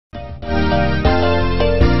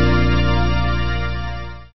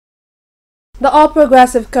The All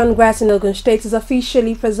Progressive Congress in Ogun State has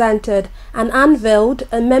officially presented and unveiled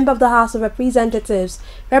a member of the House of Representatives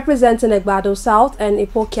representing Egbado South and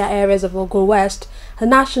Ipokia areas of Ogun West, the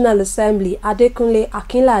National Assembly,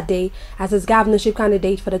 AKINLADE, as his governorship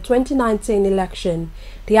candidate for the 2019 election.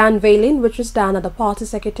 The unveiling, which was done at the party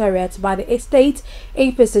secretariat by the state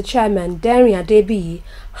APC chairman, Darian Debi,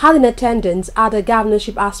 had in attendance other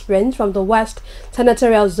governorship aspirants from the West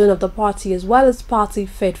senatorial zone of the party as well as party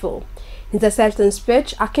faithful. In the acceptance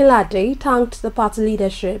speech, AKINLADE thanked the party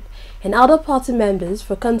leadership and other party members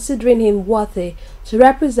for considering him worthy to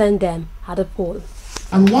represent them at the poll.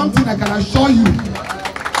 And one thing I can assure you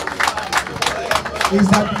is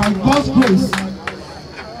that by God's grace,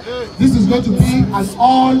 this is going to be an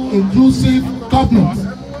all-inclusive government.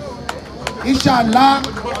 Inshallah,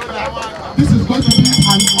 this is going to be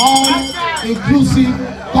an all-inclusive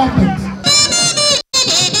government.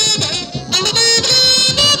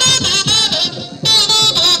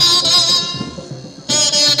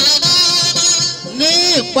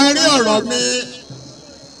 Ìparí ọ̀rọ̀ mi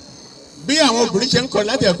bí àwọn obìnrin ṣe ń kọ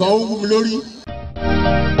láti ẹ̀kọ́ ó wú mi lórí.